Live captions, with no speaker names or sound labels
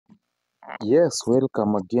Yes,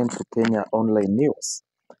 welcome again to Kenya Online News.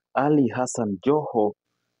 Ali Hassan Joho,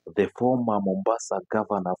 the former Mombasa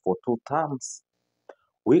governor for 2 terms,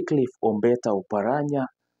 Wycliffe Ombeta Oparanya,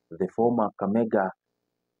 the former Kakamega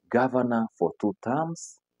governor for 2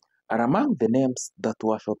 terms, are among the names that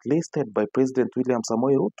were shortlisted by President William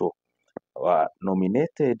Samoei Ruto, were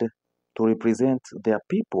nominated to represent their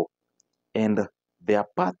people and their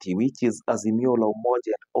party, which is Azimio la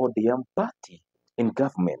Umoja and ODM party in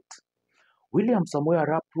government. William Samoei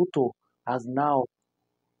Arap Ruto has now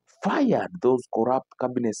fired those corrupt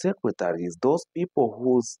cabinet secretaries, those people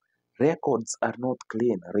whose records are not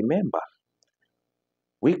clean. Remember,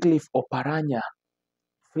 Wycliffe Oparanya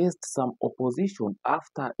faced some opposition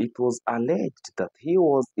after it was alleged that he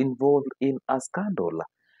was involved in a scandal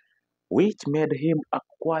which made him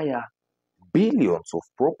acquire billions of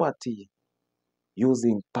property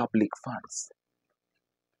using public funds.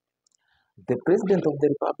 The President of the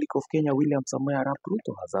Republic of Kenya, William Samoei Arap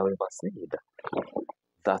Ruto, has however said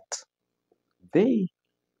that they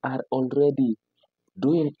are already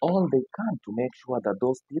doing all they can to make sure that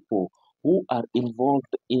those people who are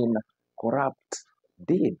involved in corrupt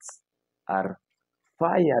deeds are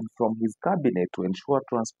fired from his cabinet to ensure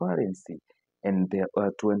transparency and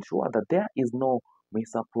to ensure that there is no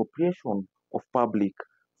misappropriation of public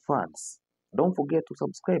funds. Don't forget to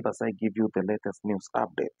subscribe as I give you the latest news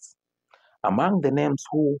updates. Among the names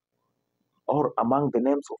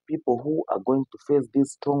of people who are going to face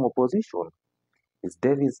this strong opposition is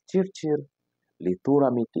Davis Chirchir, Litura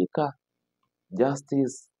Mitika,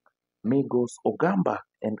 Justice Migos Ogamba,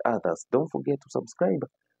 and others. Don't forget to subscribe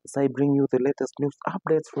as I bring you the latest news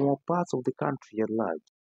updates from all parts of the country at large.